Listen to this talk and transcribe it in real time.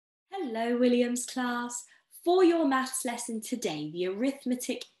Hello, Williams class. For your maths lesson today, the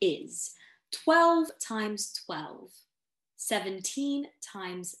arithmetic is 12 times 12, 17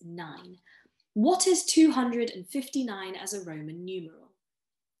 times 9. What is 259 as a Roman numeral?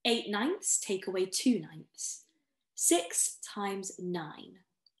 8 ninths, take away 2 ninths. 6 times 9.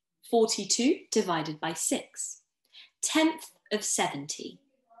 42 divided by 6. 10th of 70.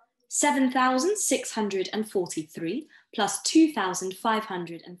 7,643 plus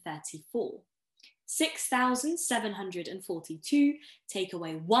 2,534. 6,742 take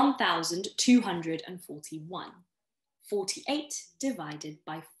away 1,241. 48 divided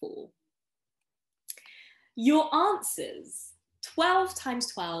by 4. Your answers: 12 times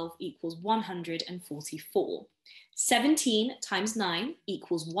 12 equals 144. 17 times 9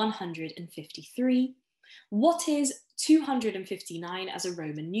 equals 153. What is 259 as a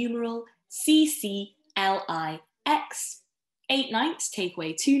Roman numeral? CCLIX. 8 ninths take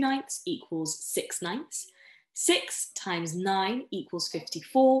away 2 ninths equals 6 ninths. 6 times 9 equals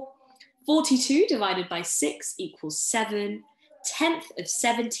 54. 42 divided by 6 equals 7. 10th of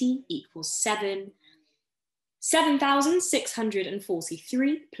 70 equals 7.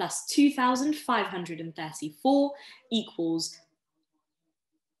 7,643 plus 2,534 equals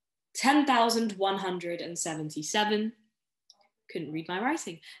 10,177. Couldn't read my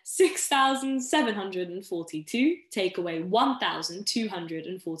writing. 6,742 take away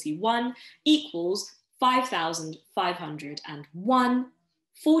 1,241 equals 5,501.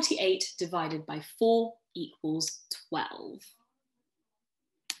 48 divided by 4 equals 12.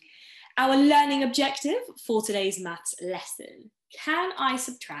 Our learning objective for today's maths lesson: can I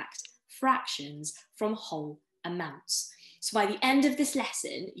subtract fractions from whole amounts? So by the end of this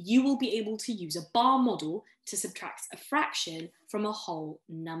lesson, you will be able to use a bar model to subtract a fraction from a whole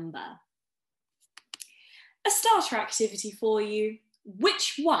number. A starter activity for you.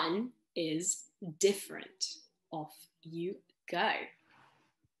 Which one is different? Off you go.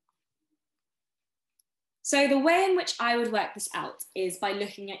 So the way in which I would work this out is by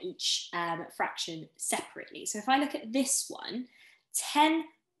looking at each fraction separately. So if I look at this one, 10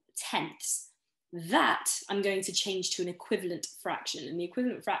 tenths, that I'm going to change to an equivalent fraction. And the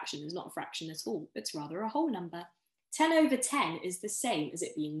equivalent fraction is not a fraction at all. It's rather a whole number. 10 over 10 is the same as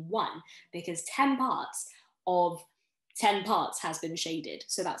it being 1 because 10 parts of 10 parts has been shaded.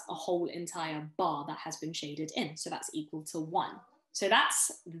 So that's a whole entire bar that has been shaded in. So that's equal to 1. So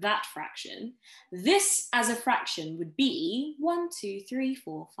that's that fraction. This as a fraction would be 1, 2, 3,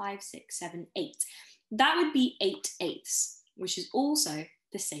 4, 5, 6, 7, 8. That would be 8 eighths, which is also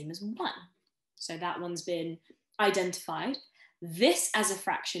the same as 1. So that one's been identified. This as a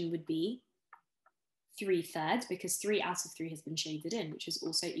fraction would be 3/3 because 3 out of 3 has been shaded in, which is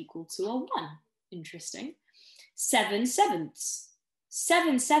also equal to a 1. Interesting. 7 sevenths.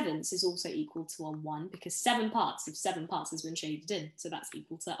 7 sevenths is also equal to a 1 because 7 parts of 7 parts has been shaded in. So that's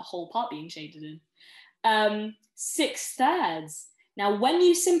equal to a whole part being shaded in. 6/3. Now, when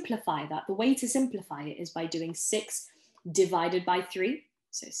you simplify that, the way to simplify it is by doing 6 divided by 3.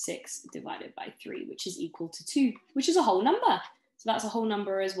 So 6 divided by 3, which is equal to 2, which is a whole number. So that's a whole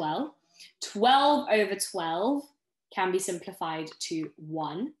number as well. 12 over 12 can be simplified to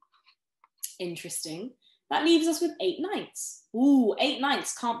 1. Interesting. That leaves us with 8 ninths. Ooh, 8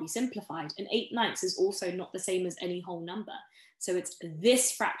 ninths can't be simplified. And 8 ninths is also not the same as any whole number. So it's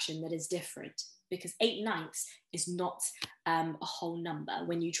this fraction that is different because 8 ninths is not a whole number.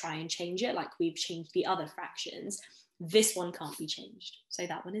 When you try and change it, like we've changed the other fractions, this one can't be changed. So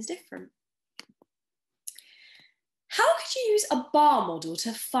that one is different. How could you use a bar model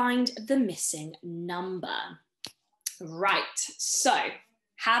to find the missing number? Right, so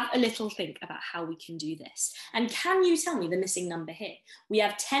have a little think about how we can do this. And can you tell me the missing number here? We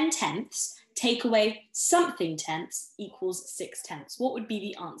have 10 tenths, take away something tenths equals 6 tenths. What would be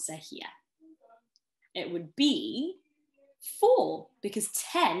the answer here? It would be 4 because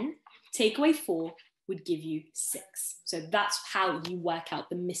 10 take away 4 would give you 6. So that's how you work out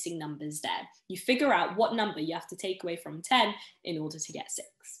the missing numbers there. You figure out what number you have to take away from 10 in order to get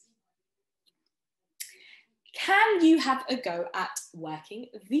 6. Can you have a go at working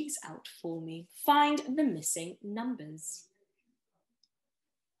these out for me? Find the missing numbers.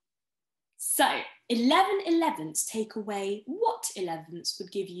 So 11 elevenths take away what elevenths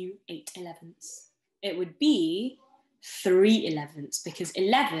would give you 8 elevenths? It would be 3 elevenths because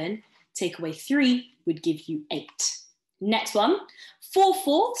 11 take away 3 would give you 8. Next one, 4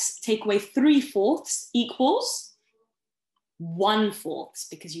 fourths take away 3 fourths equals 1 fourths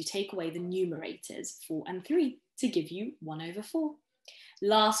because you take away the numerators 4 and 3 to give you 1 over 4.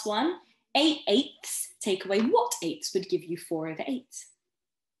 Last one, 8 eighths take away what eighths would give you 4 over 8?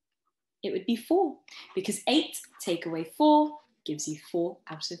 It would be 4, because 8 take away 4 gives you 4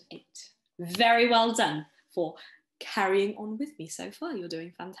 out of 8. Very well done for carrying on with me so far. You're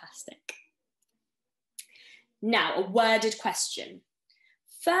doing fantastic. Now, a worded question.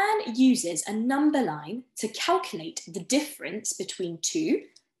 Fern uses a number line to calculate the difference between 2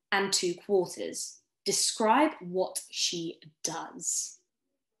 and 2/4. Describe what she does.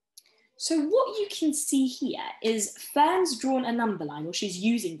 So what you can see here is Fern's drawn a number line, or she's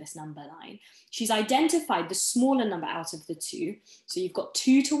using this number line. She's identified the smaller number out of the 2. So you've got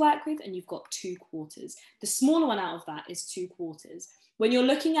 2 to work with and you've got 2/4. The smaller one out of that is 2/4. When you're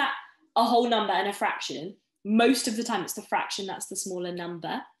looking at a whole number and a fraction, most of the time it's the fraction that's the smaller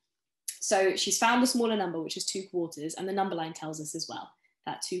number. So she's found the smaller number, which is 2/4, and the number line tells us as well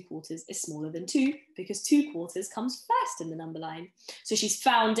that 2/4 is smaller than 2 because 2/4 comes first in the number line. So she's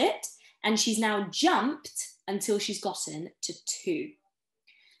found it, and she's now jumped until she's gotten to 2,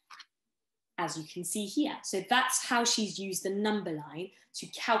 as you can see here. So that's how she's used the number line to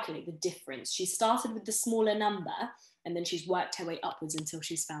calculate the difference. She started with the smaller number, and then she's worked her way upwards until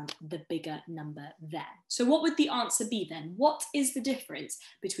she's found the bigger number there. So what would the answer be then? What is the difference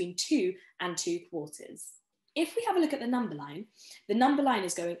between 2 and 2/4? If we have a look at the number line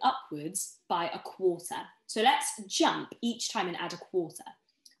is going upwards by a quarter. So let's jump each time and add a quarter.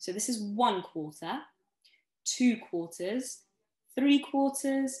 So this is 1/4, 2/4,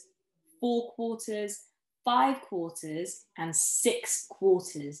 3/4, 4/4, 5/4, and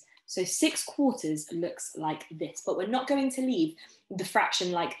 6/4. So 6/4 looks like this, but we're not going to leave the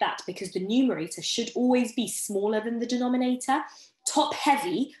fraction like that because the numerator should always be smaller than the denominator. Top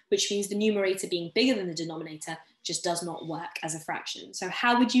heavy, which means the numerator being bigger than the denominator, just does not work as a fraction. So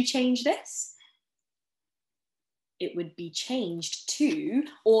how would you change this? It would be changed to,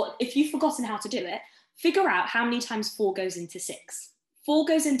 or if you've forgotten how to do it, figure out how many times 4 goes into 6. 4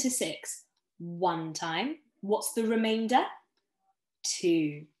 goes into 6 1 time. What's the remainder?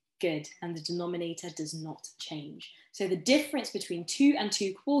 2. Good. And the denominator does not change. So the difference between 2 and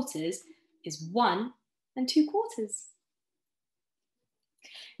 2/4 is 1 and 2/4.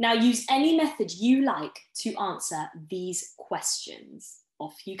 Now use any method you like to answer these questions.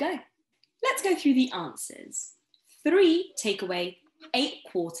 Off you go. Let's go through the answers. 3 take away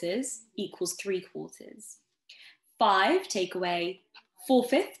 8/4 equals 3/4. 5 take away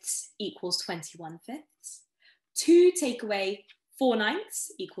 4/5 equals 21/5. 2 take away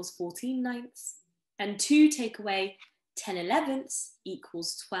 4/9 equals 14/9. And 2 take away 10/11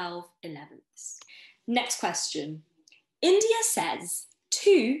 equals 12/11. Next question. India says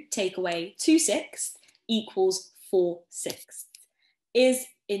 2 take away 2/6 equals 4/6. Is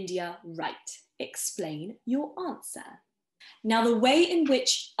India right? Explain your answer. Now, the way in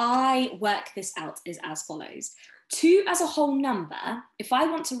which I work this out is as follows. 2 as a whole number, if I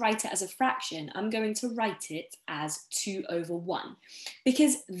want to write it as a fraction, I'm going to write it as 2/1,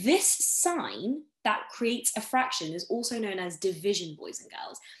 because this sign that creates a fraction is also known as division, boys and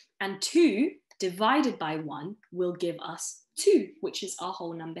girls, and 2 divided by 1 will give us 2, which is our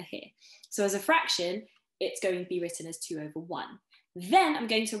whole number here. So as a fraction, it's going to be written as 2/1. Then I'm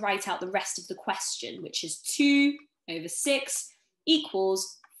going to write out the rest of the question, which is 2/6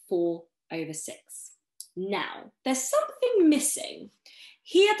 equals 4/6. Now, there's something missing.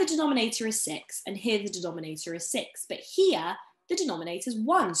 Here the denominator is 6, and here the denominator is 6, but here the denominator is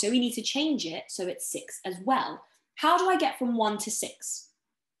 1, so we need to change it so it's 6 as well. How do I get from 1 to 6?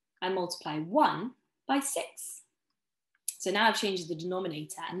 I multiply 1 by 6. So now I've changed the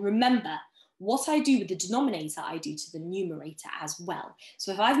denominator, and remember, what I do with the denominator, I do to the numerator as well.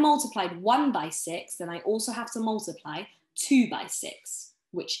 So if I've multiplied 1 by 6, then I also have to multiply 2 by 6,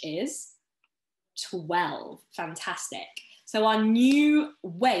 which is 12. Fantastic. So our new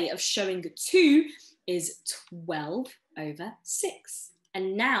way of showing 2 is 12/6.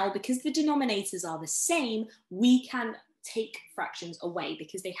 And now, because the denominators are the same, we can take fractions away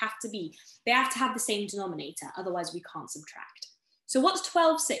because they have to have the same denominator, otherwise we can't subtract. So what's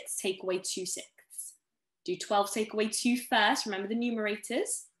 12/6 take away 2/6? Do 12 take away 2 first. Remember the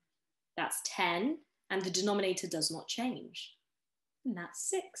numerators. That's 10, and the denominator does not change. And that's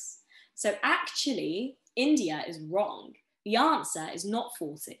 6. So actually, India is wrong. The answer is not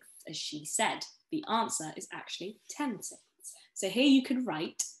 4/6, as she said. The answer is actually 10/6. So here you could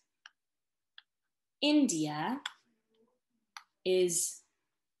write, India is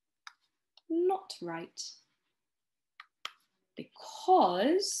not right.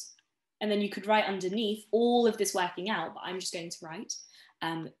 Because, and then you could write underneath all of this working out, but I'm just going to write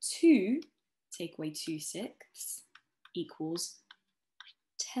 2 take away 2/6 equals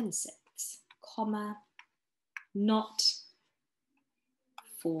 10/6, comma, not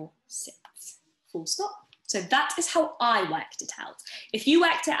 4/6. Full stop. So that is how I worked it out. If you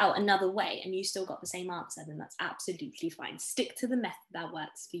worked it out another way and you still got the same answer, then that's absolutely fine. Stick to the method that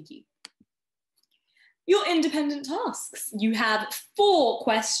works for you. Your independent tasks. You have 4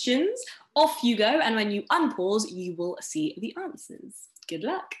 questions. Off you go, and when you unpause, you will see the answers. Good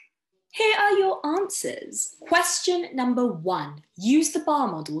luck. Here are your answers. Question number 1. Use the bar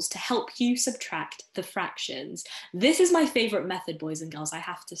models to help you subtract the fractions. This is my favourite method, boys and girls, I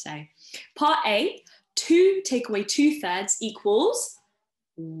have to say. Part A, 2 take away 2/3 equals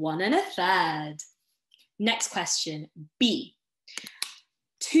 1 1/3. Next question, B.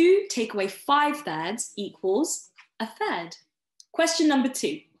 2 take away 5/3 equals 1/3. Question number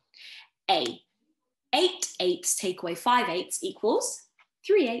 2, A. 8/8 take away 5/8 equals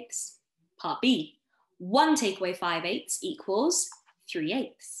 3/8. Part B, 1 take away 5/8 equals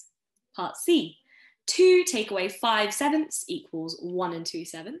 3/8. Part C, 2 take away 5/7 equals 1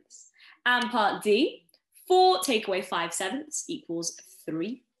 2/7. And part D, 4 take away 5/7 equals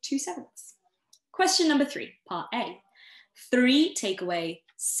 3 2/7. Question number 3, part A, 3 take away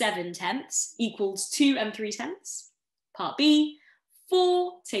 7/10 equals 2 3/10. Part B,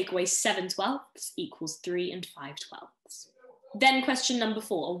 4 take away 7/12 equals 3 5/12. Then question number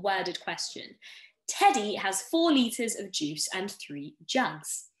 4, a worded question. Teddy has 4 litres of juice and 3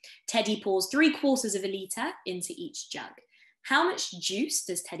 jugs. Teddy pours 3/4 of a litre into each jug. How much juice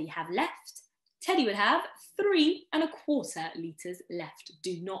does Teddy have left? Teddy would have 3 1/4 litres left.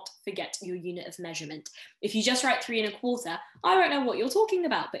 Do not forget your unit of measurement. If you just write 3 1/4, I don't know what you're talking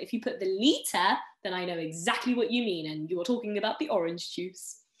about, but if you put the litre, then I know exactly what you mean, and you're talking about the orange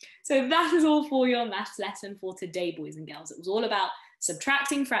juice. So that is all for your maths lesson for today, boys and girls. It was all about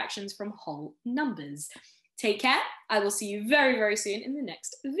subtracting fractions from whole numbers. Take care. I will see you very, very soon in the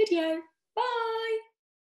next video. Bye.